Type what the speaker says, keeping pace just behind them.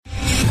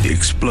The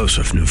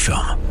explosive new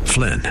film,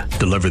 Flynn,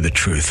 deliver the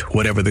truth,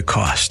 whatever the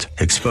cost,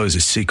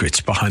 exposes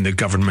secrets behind the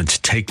government's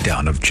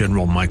takedown of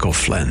General Michael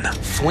Flynn.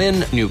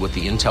 Flynn knew what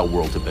the intel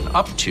world had been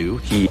up to.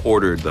 He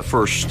ordered the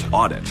first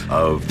audit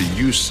of the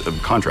use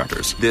of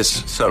contractors.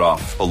 This set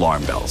off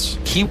alarm bells.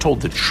 He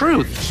told the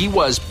truth. He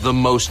was the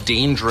most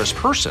dangerous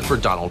person for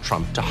Donald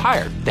Trump to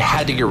hire. They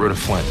had to get rid of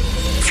Flynn.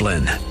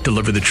 Flynn,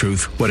 deliver the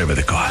truth, whatever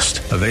the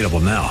cost. Available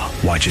now.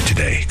 Watch it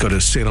today. Go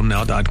to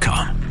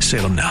salemnow.com.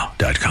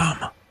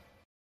 salemnow.com.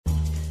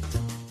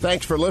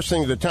 Thanks for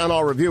listening to the Town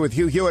Hall Review with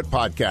Hugh Hewitt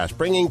podcast,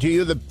 bringing to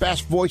you the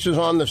best voices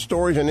on the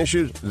stories and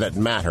issues that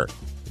matter.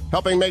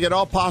 Helping make it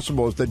all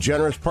possible is the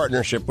generous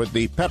partnership with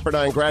the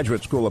Pepperdine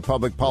Graduate School of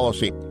Public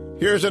Policy.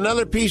 Here's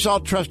another piece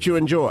I'll trust you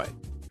enjoy.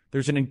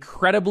 There's an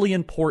incredibly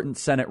important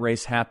Senate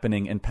race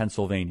happening in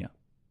Pennsylvania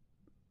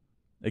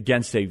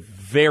against a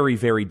very,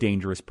 very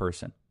dangerous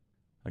person,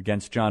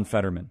 against John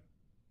Fetterman.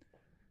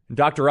 And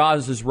Dr.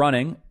 Oz is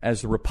running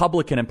as the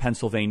Republican in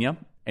Pennsylvania,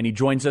 and he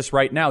joins us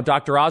right now.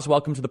 Dr. Oz,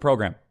 welcome to the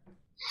program.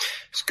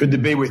 It's good to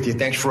be with you.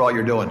 Thanks for all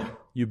you're doing.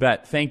 You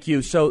bet. Thank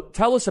you. So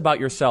tell us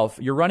about yourself.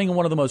 You're running in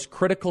one of the most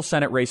critical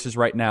Senate races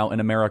right now in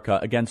America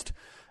against,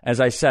 as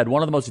I said,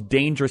 one of the most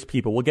dangerous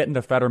people. We'll get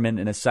into Fetterman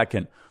in a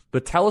second.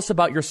 But tell us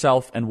about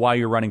yourself and why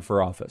you're running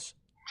for office.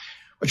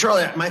 Well,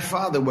 Charlie, my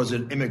father was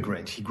an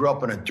immigrant. He grew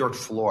up on a dirt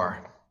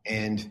floor,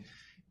 and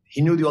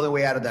he knew the only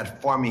way out of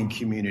that farming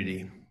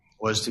community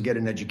was to get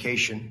an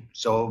education.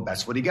 So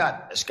that's what he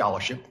got, a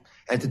scholarship.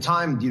 At the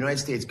time, the United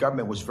States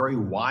government was very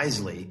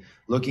wisely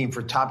looking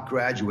for top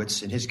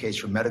graduates, in his case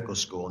from medical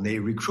school, and they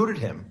recruited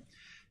him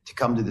to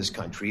come to this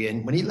country.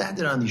 And when he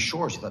landed on these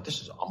shores, he thought,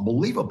 this is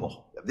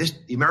unbelievable. The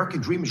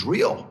American dream is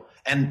real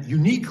and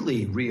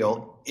uniquely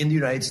real in the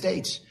United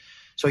States.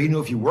 So he knew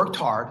if he worked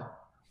hard,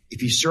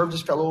 if he served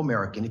his fellow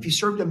American, if he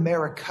served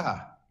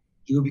America,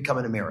 he would become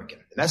an American.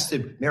 And that's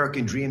the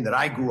American dream that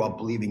I grew up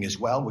believing as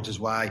well, which is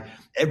why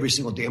every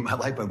single day of my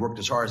life I worked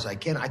as hard as I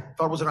can. I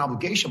thought it was an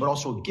obligation, but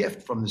also a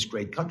gift from this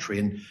great country.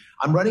 And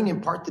I'm running in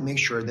part to make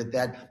sure that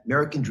that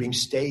American dream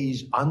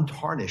stays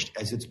untarnished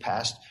as it's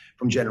passed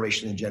from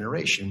generation to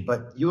generation.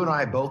 But you and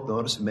I both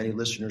notice, and many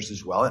listeners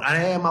as well, and I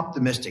am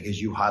optimistic, as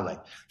you highlight.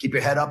 Keep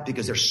your head up,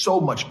 because there's so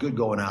much good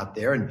going out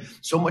there and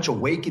so much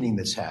awakening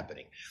that's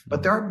happening.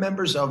 But there are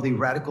members of the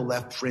radical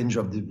left fringe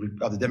of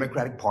the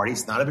Democratic Party,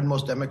 it's not even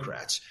most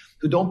Democrats,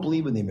 who don't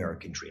believe in the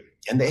American dream.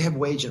 And they have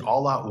waged an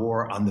all-out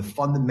war on the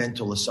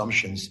fundamental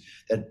assumptions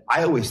that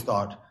I always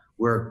thought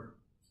were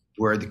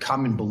the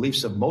common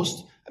beliefs of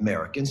most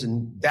Americans.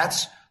 And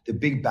that's the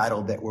big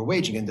battle that we're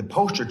waging. And the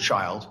poster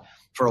child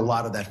for a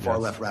lot of that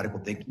far-left radical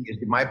thinking is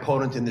my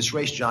opponent in this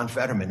race, John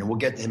Fetterman. And we'll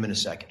get to him in a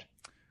second.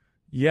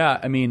 Yeah,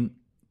 I mean,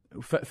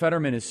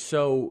 Fetterman is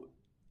so...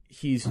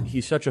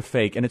 He's such a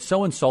fake, and it's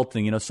so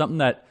insulting. You know, something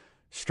that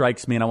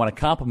strikes me, and I want to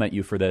compliment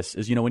you for this,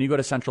 is, you know, when you go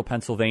to central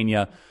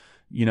Pennsylvania,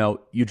 you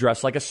know, you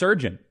dress like a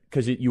surgeon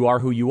because you are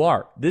who you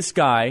are. This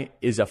guy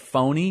is a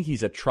phony.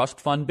 He's a trust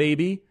fund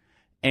baby,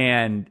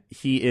 and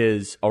he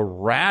is a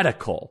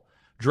radical,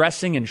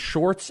 dressing in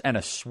shorts and a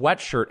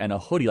sweatshirt and a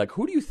hoodie. Like,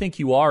 who do you think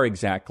you are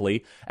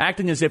exactly?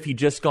 Acting as if he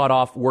just got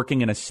off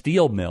working in a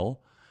steel mill,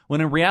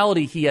 when in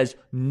reality he has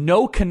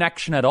no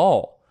connection at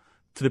all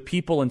to the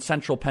people in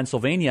central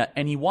Pennsylvania,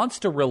 and he wants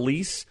to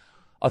release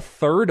a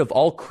third of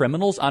all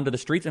criminals onto the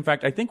streets. In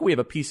fact, I think we have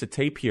a piece of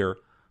tape here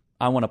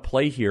I want to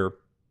play here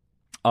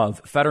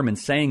of Fetterman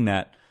saying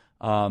that.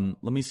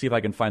 Let me see if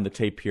I can find the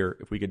tape here,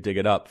 if we could dig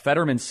it up.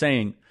 Fetterman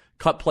saying,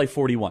 play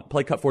 41.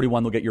 Play cut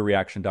 41, we'll get your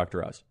reaction,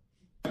 Dr. Oz.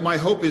 My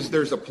hope is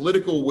there's a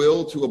political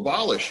will to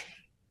abolish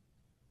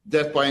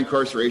death by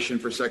incarceration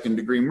for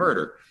second-degree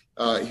murder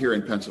here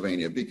in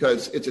Pennsylvania,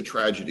 because it's a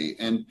tragedy,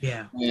 and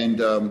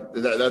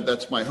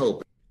that's my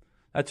hope.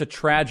 That's a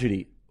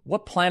tragedy.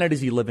 What planet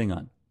is he living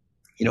on?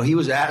 You know, he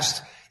was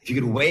asked if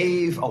you could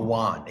wave a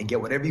wand and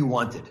get whatever you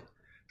wanted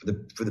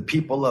for the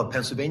people of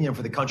Pennsylvania and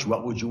for the country,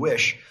 what would you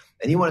wish?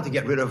 And he wanted to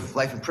get rid of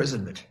life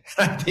imprisonment.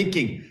 I'm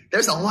thinking,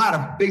 there's a lot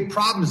of big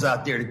problems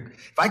out there.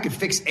 If I could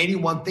fix any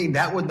one thing,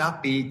 that would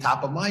not be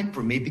top of mind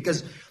for me,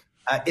 because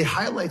it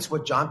highlights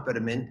what John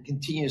Fetterman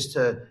continues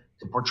to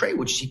portray,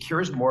 which he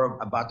cares more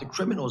about the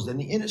criminals than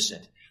the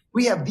innocent.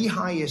 We have the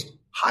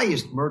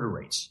highest murder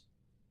rates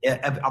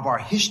of our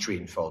history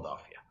in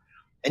Philadelphia.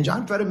 And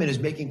John Fetterman is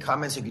making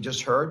comments like you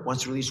just heard,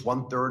 wants to release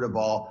 1/3 of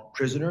all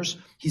prisoners.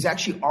 He's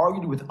actually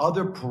argued with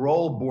other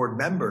parole board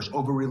members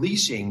over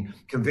releasing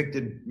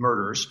convicted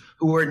murderers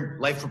who were in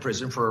life for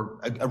prison for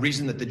a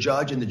reason that the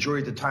judge and the jury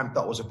at the time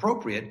thought was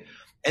appropriate.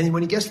 And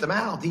when he gets them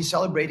out, he's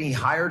celebrating. He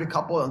hired a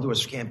couple onto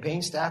his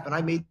campaign staff. And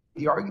I made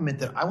the argument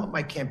that I want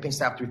my campaign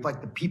staff to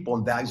reflect the people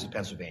and values of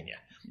Pennsylvania.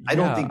 I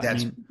don't think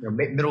that's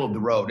middle of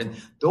the road. And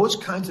those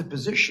kinds of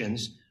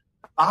positions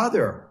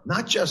bother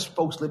not just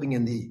folks living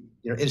in the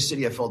inner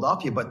city of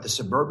Philadelphia, but the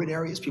suburban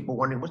areas. People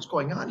wondering what's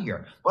going on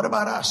here. What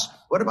about us?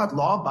 What about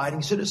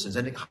law-abiding citizens?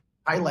 And it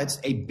highlights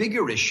a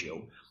bigger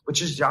issue,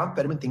 which is John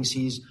Fetterman thinks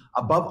he's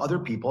above other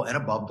people and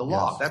above the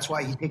law. That's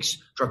why he takes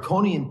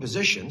draconian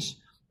positions,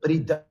 but he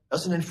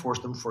doesn't enforce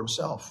them for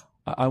himself.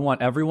 I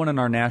want everyone in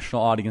our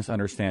national audience to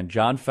understand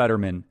John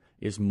Fetterman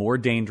is more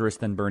dangerous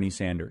than Bernie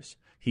Sanders.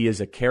 He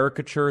is a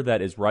caricature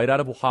that is right out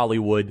of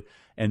Hollywood,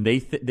 and they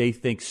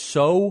think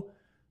so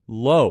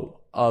low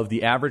of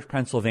the average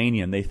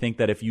Pennsylvanian. They think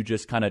that if you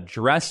just kind of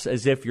dress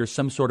as if you're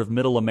some sort of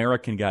middle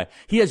American guy,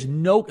 he has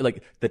no,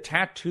 like the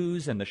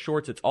tattoos and the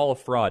shorts, it's all a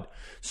fraud.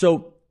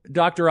 So,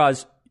 Dr.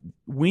 Oz,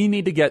 we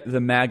need to get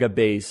the MAGA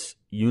base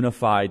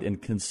unified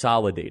and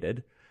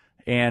consolidated.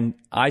 And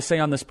I say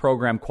on this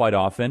program quite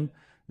often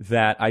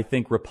that I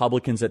think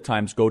Republicans at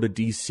times go to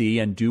D.C.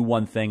 and do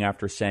one thing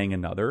after saying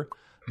another.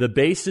 The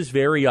base is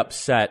very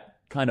upset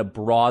kind of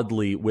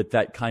broadly with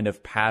that kind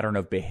of pattern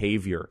of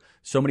behavior.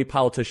 So many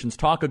politicians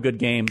talk a good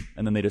game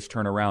and then they just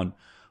turn around.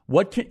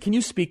 What can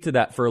you speak to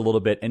that for a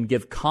little bit and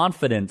give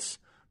confidence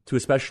to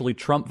especially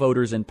Trump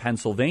voters in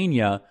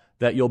Pennsylvania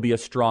that you'll be a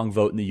strong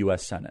vote in the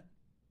U.S. Senate?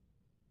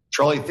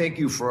 Charlie, thank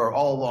you for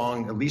all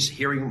along at least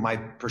hearing my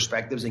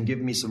perspectives and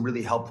giving me some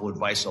really helpful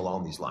advice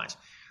along these lines.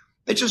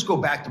 Let's just go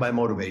back to my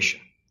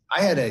motivation.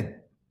 I had a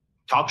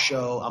talk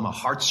show. I'm a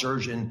heart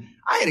surgeon.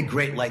 I had a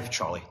great life,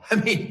 Charlie. I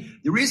mean,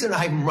 the reason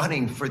I'm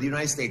running for the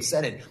United States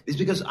Senate is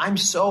because I'm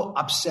so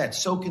upset,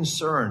 so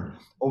concerned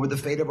over the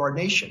fate of our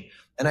nation.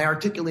 And I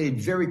articulated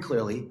very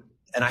clearly,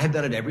 and I have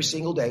done it every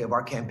single day of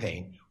our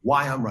campaign,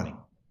 why I'm running.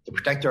 To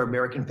protect our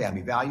American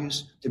family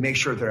values, to make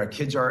sure that our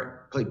kids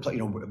are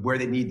where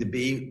they need to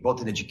be,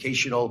 both in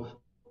educational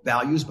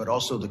values, but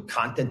also the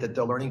content that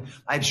they're learning.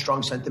 I have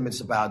strong sentiments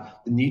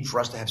about the need for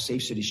us to have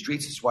safe city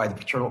streets. That's why the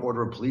Fraternal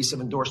Order of Police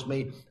have endorsed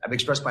me. I've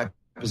expressed my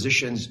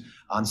positions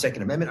on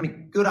Second Amendment. I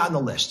mean, good on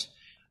the list.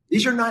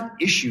 These are not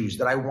issues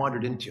that I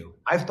wandered into.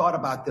 I've thought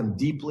about them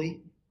deeply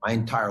my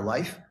entire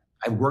life.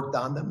 I've worked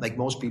on them like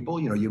most people.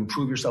 You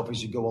improve yourself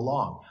as you go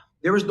along.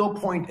 There was no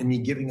point in me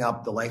giving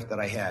up the life that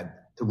I had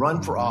to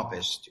run for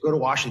office, to go to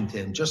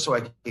Washington, just so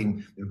I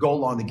can go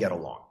along to get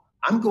along.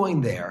 I'm going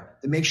there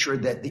to make sure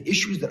that the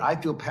issues that I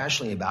feel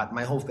passionately about, and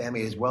my whole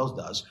family as well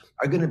does,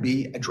 are going to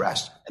be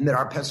addressed, and that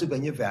our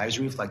Pennsylvania values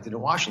are reflected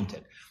in Washington.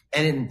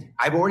 And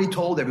I've already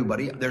told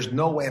everybody there's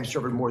no way I'm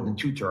serving more than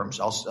 2 terms.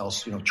 I'll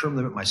term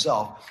limit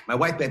myself. My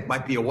wife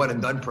might be a one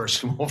and done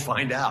person. We'll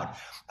find out.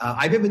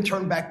 I've even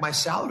turned back my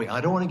salary. I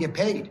don't want to get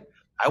paid.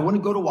 I want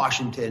to go to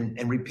Washington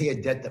and repay a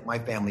debt that my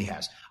family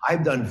has.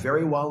 I've done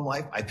very well in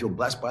life. I feel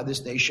blessed by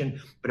this nation.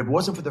 But if it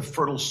wasn't for the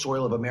fertile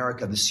soil of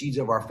America, the seeds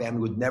of our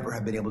family would never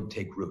have been able to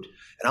take root.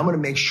 And I'm going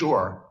to make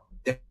sure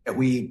that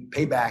we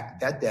pay back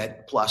that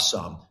debt plus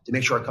some to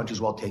make sure our country is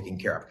well taken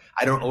care of.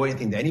 I don't owe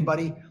anything to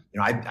anybody.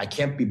 I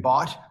can't be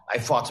bought. I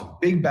fought some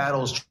big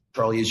battles,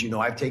 Charlie, as you know.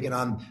 I've taken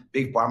on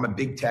big pharma,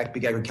 big tech,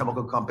 big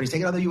agrochemical companies,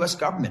 taken on the U.S.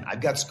 government.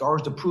 I've got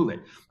scars to prove it.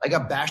 I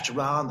got bashed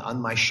around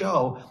on my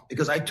show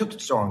because I took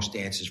strong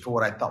stances for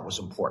what I thought was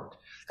important.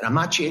 And I'm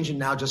not changing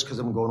now just because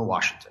I'm going to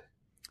Washington.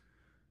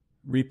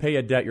 Repay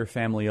a debt your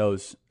family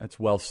owes. That's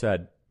well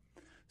said.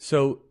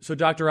 So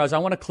Dr. Oz, I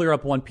want to clear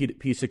up one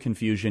piece of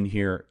confusion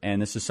here,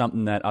 and this is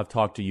something that I've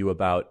talked to you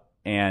about,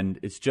 and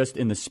it's just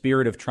in the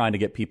spirit of trying to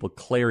get people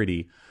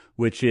clarity,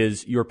 which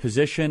is your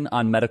position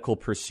on medical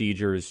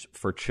procedures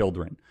for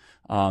children,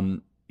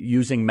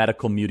 using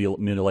medical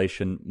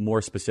mutilation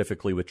more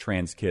specifically with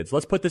trans kids.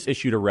 Let's put this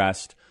issue to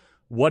rest.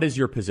 What is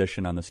your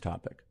position on this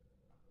topic?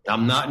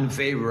 I'm not in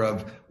favor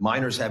of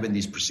minors having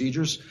these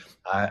procedures.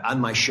 On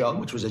my show,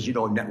 which was, as you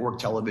know, a network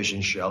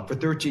television show, for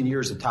 13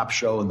 years, the top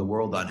show in the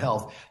world on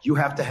health, you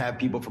have to have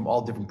people from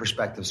all different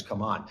perspectives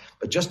come on.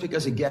 But just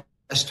because a guest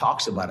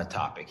talks about a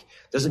topic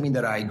doesn't mean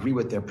that I agree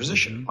with their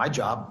position. My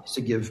job is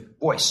to give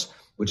voice,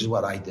 which is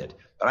what I did.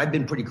 But I've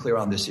been pretty clear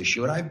on this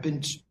issue, and I've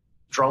been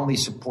strongly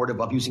supportive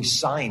of using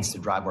science to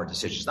drive our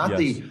decisions, not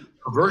the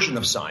perversion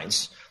of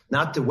science,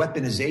 not the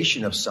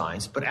weaponization of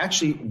science, but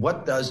actually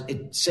what does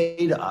it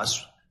say to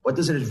us? What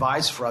does it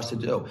advise for us to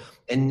do?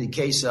 In the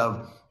case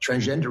of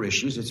transgender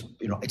issues,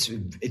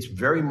 it's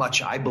very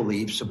much, I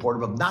believe,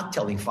 supportive of not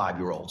telling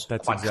 5-year-olds.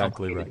 That's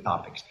exactly right.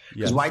 Topics.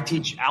 Because why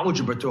teach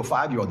algebra to a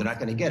 5-year-old? They're not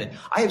going to get it.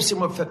 I have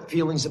similar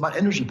feelings about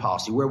energy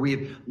policy, where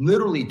we've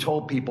literally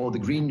told people the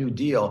Green New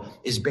Deal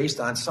is based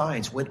on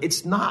science when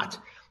it's not.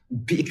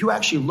 If you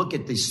actually look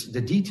at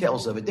the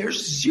details of it,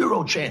 there's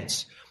zero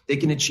chance they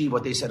can achieve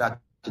what they set out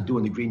to do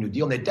in the Green New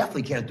Deal, and they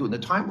definitely can't do it in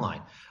the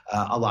timeline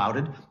allowed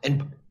it.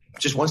 And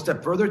just one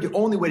step further, the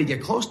only way to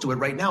get close to it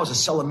right now is to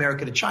sell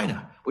America to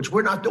China, which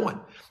we're not doing.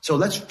 So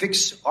let's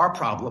fix our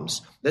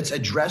problems. Let's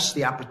address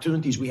the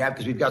opportunities we have,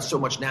 because we've got so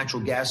much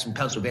natural gas in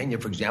Pennsylvania,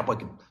 for example. I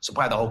can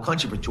supply the whole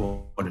country for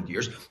 200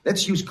 years.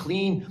 Let's use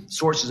clean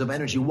sources of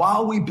energy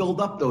while we build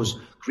up those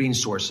green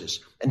sources.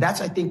 And that's,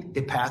 I think,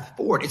 the path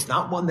forward. It's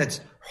not one that's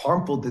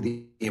harmful to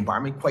the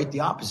environment, quite the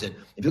opposite.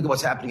 If you look at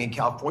what's happening in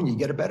California, you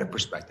get a better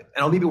perspective.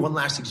 And I'll leave you one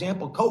last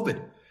example, COVID.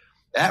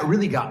 That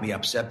really got me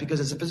upset, because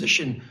as a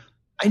physician,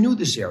 I knew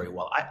this area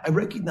well. I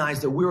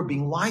recognized that we were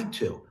being lied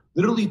to.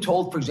 Literally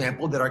told, for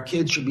example, that our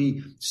kids should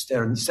be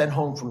sent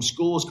home from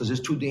schools because it's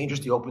too dangerous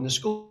to open the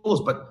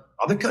schools. But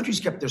other countries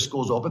kept their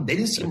schools open. They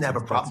didn't seem to have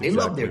a problem. They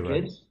love their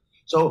kids.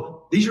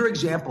 So these are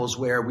examples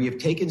where we have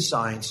taken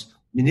science,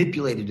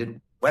 manipulated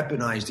it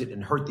weaponized it,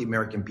 and hurt the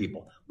American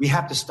people. We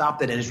have to stop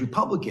that. And as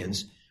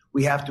Republicans,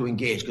 we have to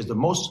engage, because the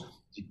most,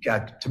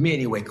 to me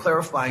anyway,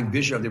 clarifying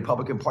vision of the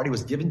Republican Party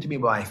was given to me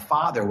by my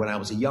father when I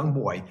was a young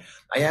boy.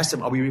 I asked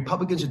him, are we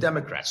Republicans or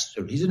Democrats?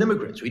 So he's an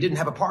immigrant, so he didn't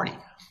have a party.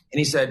 And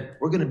he said,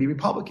 we're going to be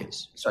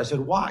Republicans. So I said,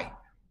 why? He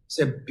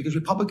said, because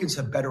Republicans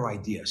have better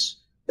ideas.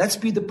 Let's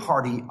be the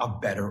party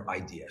of better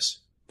ideas.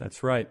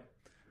 That's right.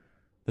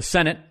 The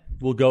Senate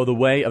will go the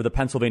way of the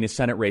Pennsylvania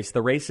Senate race.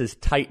 The race is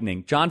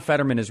tightening. John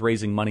Fetterman is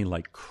raising money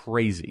like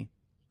crazy.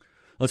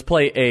 Let's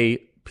play a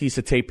piece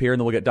of tape here, and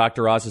then we'll get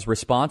Dr. Oz's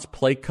response.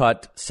 Play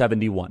cut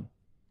 71.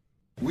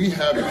 We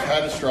have a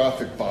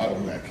catastrophic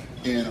bottleneck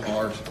in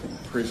our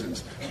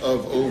prisons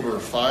of over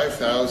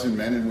 5,000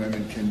 men and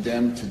women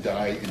condemned to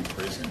die in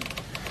prison.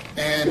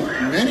 And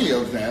many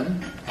of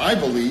them, I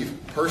believe,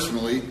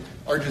 personally,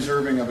 are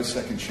deserving of a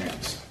second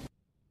chance.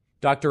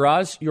 Dr.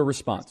 Oz, your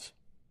response.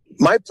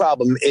 My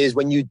problem is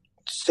when you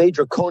say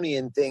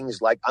draconian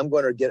things like, I'm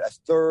going to get a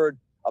third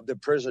of the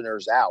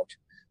prisoners out,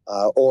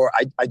 or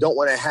I don't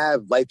want to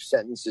have life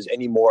sentences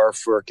anymore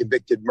for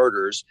convicted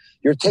murderers,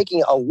 you're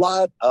taking a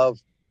lot of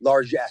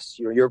largesse.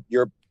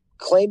 You're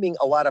claiming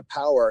a lot of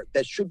power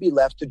that should be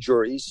left to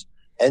juries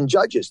and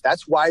judges.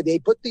 That's why they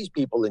put these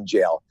people in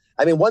jail.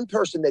 I mean, one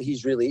person that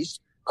he's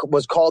released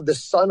was called the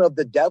son of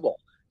the devil.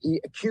 He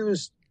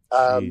accused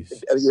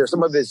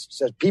some of his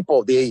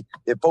people, the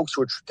folks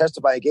who were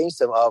testifying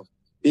against him, of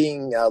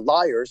being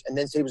liars, and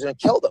then said he was going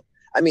to kill them.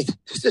 I mean,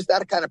 this is not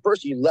the kind of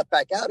person you let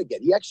back out again.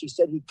 He actually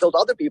said he killed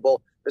other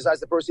people besides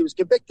the person he was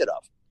convicted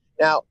of.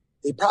 Now,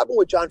 the problem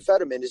with John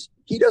Fetterman is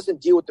he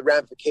doesn't deal with the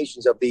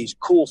ramifications of these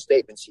cool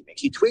statements he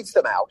makes. He tweets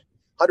them out,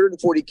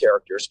 140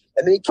 characters,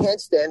 and then he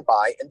can't stand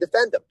by and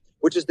defend them,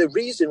 which is the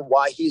reason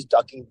why he's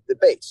ducking the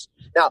debates.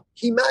 Now,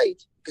 he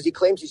might, because he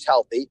claims he's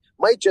healthy,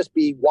 might just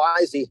be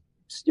wisely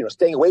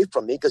staying away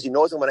from me because he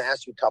knows I'm going to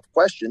ask you tough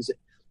questions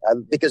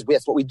because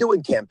that's what we do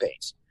in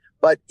campaigns.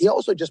 But he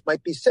also just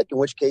might be sick, in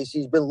which case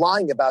he's been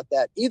lying about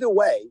that. Either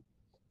way,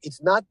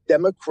 it's not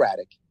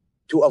democratic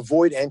to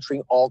avoid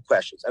answering all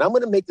questions. And I'm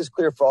going to make this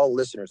clear for all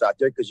listeners out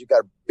there because you've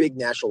got a big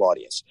national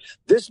audience.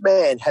 This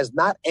man has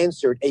not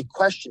answered a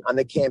question on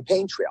the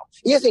campaign trail.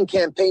 He hasn't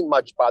campaigned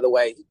much, by the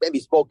way. He's maybe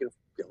spoken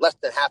less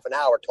than half an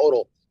hour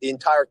total the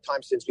entire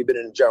time since we've been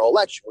in a general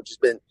election, which has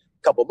been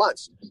a couple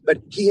months.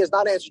 But he has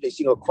not answered a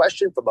single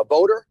question from a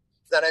voter.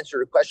 He's not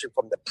answered a question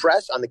from the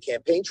press on the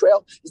campaign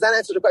trail. He's not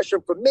answered a question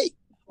from me.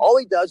 All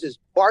he does is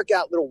bark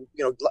out little,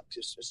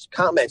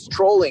 comments,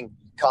 trolling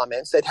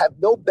comments that have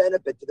no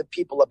benefit to the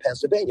people of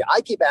Pennsylvania.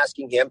 I keep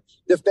asking him,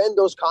 defend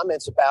those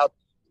comments about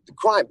the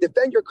crime.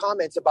 Defend your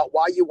comments about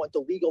why you want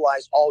to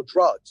legalize all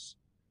drugs.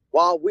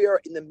 While we are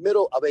in the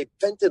middle of a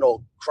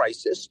fentanyl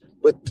crisis,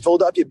 with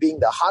Philadelphia being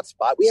the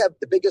hotspot, we have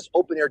the biggest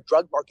open-air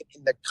drug market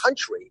in the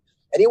country.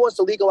 And he wants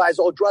to legalize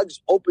all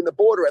drugs, open the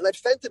border, and let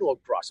fentanyl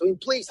cross. I mean,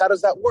 please, how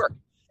does that work?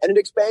 And it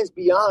expands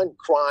beyond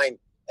crime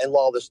and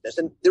lawlessness.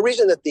 And the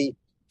reason that the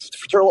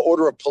Fraternal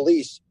Order of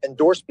Police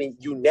endorsed me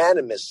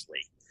unanimously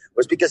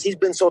was because he's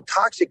been so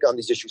toxic on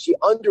these issues. He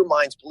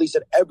undermines police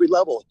at every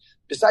level.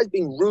 Besides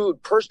being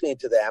rude personally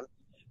to them,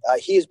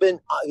 he has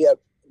been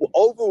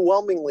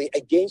overwhelmingly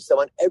against them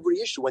on every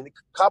issue. When the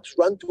cops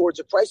run towards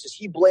a crisis,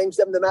 he blames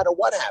them no matter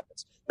what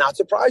happens. Not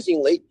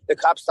surprisingly, the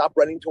cops stop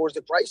running towards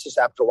the crisis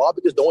after a while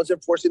because no one's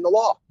enforcing the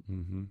law.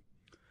 Mm-hmm.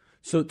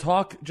 So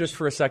talk just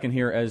for a second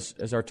here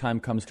as our time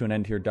comes to an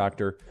end here,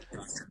 Doctor,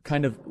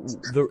 kind of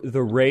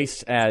the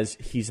race as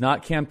he's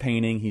not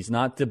campaigning, he's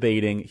not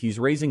debating, he's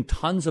raising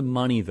tons of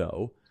money,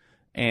 though,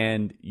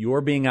 and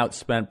you're being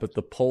outspent, but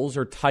the polls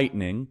are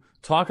tightening.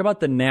 Talk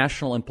about the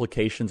national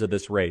implications of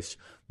this race.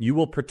 You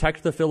will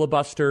protect the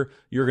filibuster.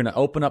 You're going to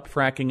open up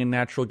fracking and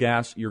natural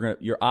gas.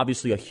 You're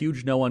obviously a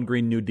huge no on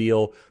Green New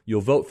Deal.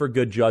 You'll vote for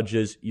good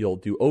judges. You'll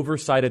do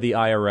oversight of the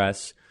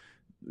IRS.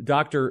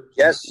 Doctor,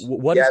 yes,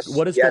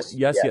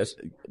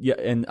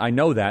 and I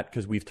know that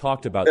because we've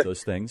talked about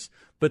those things.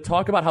 But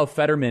talk about how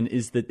Fetterman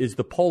is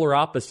the polar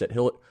opposite.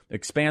 He'll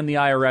expand the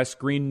IRS,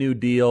 Green New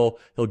Deal.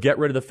 He'll get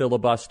rid of the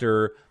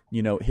filibuster.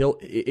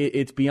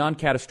 It's beyond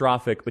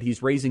catastrophic. But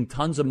he's raising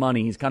tons of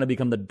money. He's kind of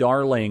become the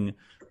darling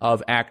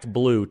of Act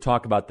Blue.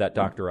 Talk about that,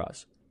 Dr.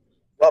 Oz.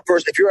 Well,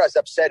 first, if you're as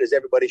upset as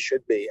everybody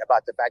should be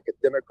about the fact that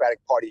the Democratic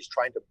Party is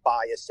trying to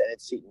buy a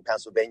Senate seat in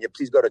Pennsylvania,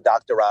 please go to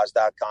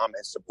droz.com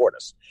and support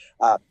us.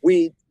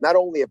 We not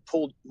only have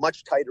pulled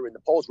much tighter in the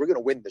polls, we're going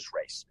to win this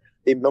race.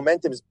 The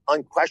momentum is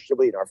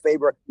unquestionably in our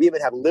favor. We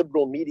even have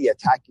liberal media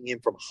attacking him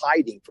from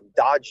hiding, from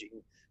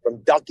dodging,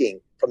 from ducking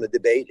from the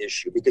debate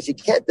issue because he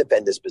can't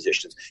defend his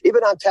positions.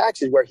 Even on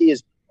taxes, where he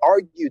is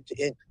argued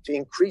to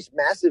increase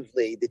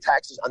massively the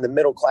taxes on the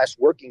middle-class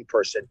working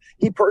person.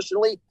 He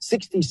personally,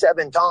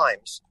 67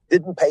 times,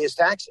 didn't pay his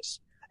taxes.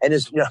 And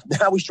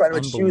now he's trying to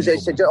excuse it.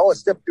 He said, it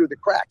slipped through the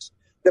cracks.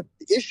 The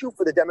issue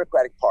for the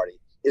Democratic Party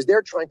is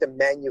they're trying to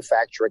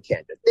manufacture a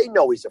candidate. They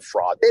know he's a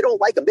fraud. They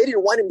don't like him. They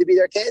didn't want him to be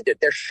their candidate.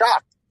 They're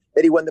shocked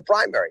that he won the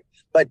primary.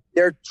 But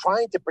they're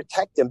trying to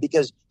protect him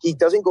because he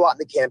doesn't go out on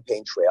the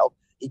campaign trail.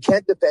 He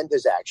can't defend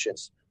his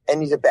actions,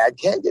 and he's a bad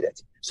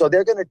candidate. So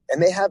they're going to,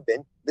 and they have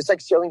been, it's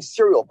like selling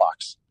cereal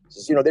boxes.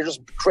 You know, they're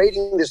just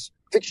creating this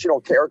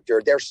fictional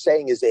character they're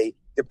saying is the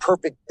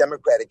perfect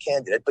Democratic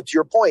candidate. But to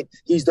your point,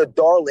 he's the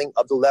darling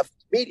of the left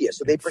media.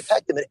 So they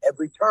protect him at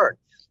every turn.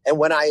 And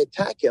when I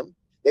attack him,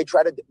 they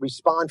try to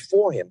respond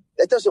for him.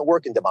 That doesn't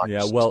work in democracy.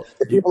 Yeah, well,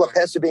 the people of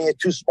Pennsylvania are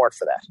too smart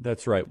for that.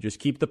 That's right. Just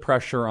keep the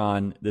pressure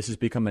on. This has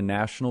become a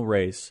national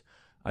race.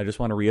 I just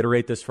want to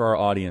reiterate this for our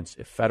audience.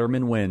 If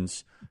Fetterman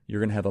wins,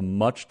 you're going to have a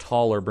much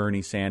taller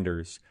Bernie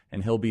Sanders,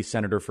 and he'll be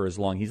senator for as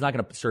long. He's not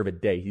going to serve a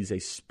day. He's a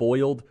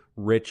spoiled,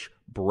 rich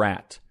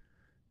brat.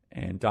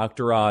 And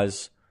Dr.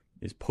 Oz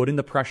is putting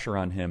the pressure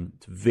on him.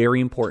 It's a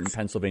very important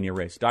Pennsylvania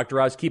race.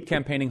 Dr. Oz, keep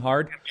campaigning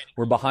hard.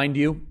 We're behind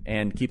you,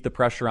 and keep the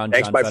pressure on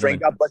Thanks, John my Fetterman.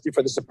 friend. God bless you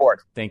for the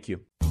support. Thank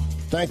you.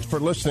 Thanks for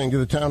listening to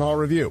the Town Hall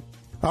Review.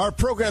 Our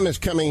program is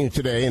coming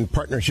today in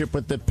partnership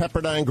with the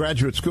Pepperdine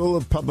Graduate School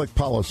of Public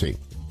Policy.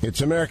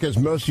 It's America's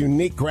most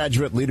unique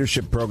graduate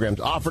leadership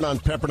programs offered on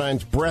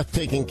Pepperdine's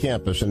breathtaking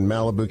campus in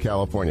Malibu,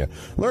 California.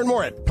 Learn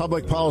more at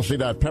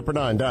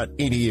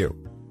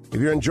publicpolicy.pepperdine.edu. If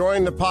you're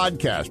enjoying the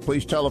podcast,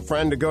 please tell a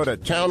friend to go to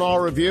Town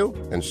Hall Review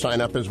and sign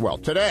up as well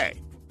today.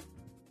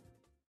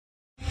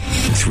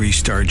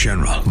 3-star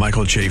General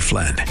Michael J.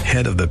 Flynn,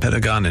 head of the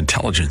Pentagon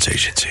Intelligence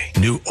Agency,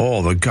 knew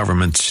all the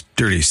government's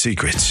dirty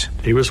secrets.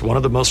 He was one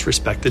of the most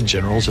respected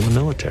generals in the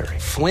military.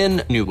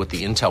 Flynn knew what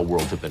the intel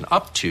world had been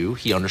up to.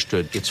 He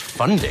understood its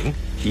funding.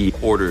 He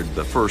ordered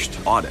the first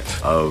audit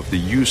of the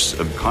use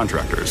of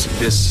contractors.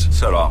 This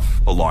set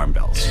off alarm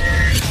bells.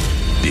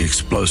 The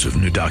explosive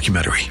new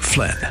documentary,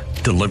 Flynn,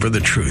 Deliver the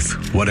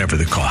Truth, Whatever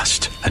the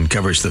Cost,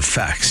 uncovers the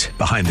facts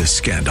behind this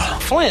scandal.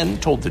 Flynn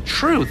told the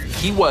truth.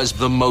 He was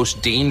the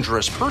most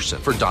dangerous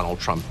person for Donald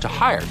Trump to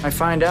hire. I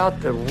find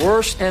out the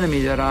worst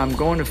enemy that I'm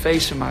going to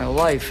face in my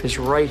life is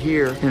right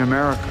here in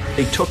America.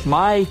 They took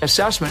my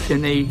assessment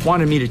and they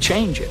wanted me to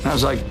change it. And I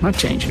was like, I'm not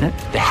changing it.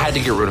 They had to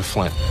get rid of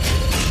Flynn.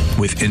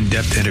 With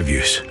in-depth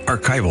interviews,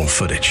 archival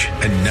footage,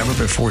 and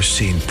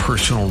never-before-seen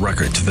personal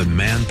records of the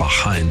man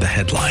behind the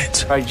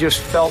headlines. I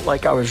just felt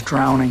like I was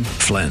drowning.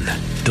 Flynn,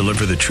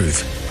 Deliver the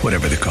Truth,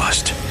 Whatever the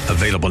Cost.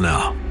 Available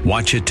now.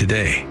 Watch it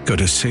today. Go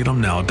to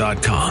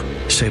salemnow.com.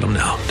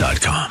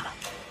 salemnow.com.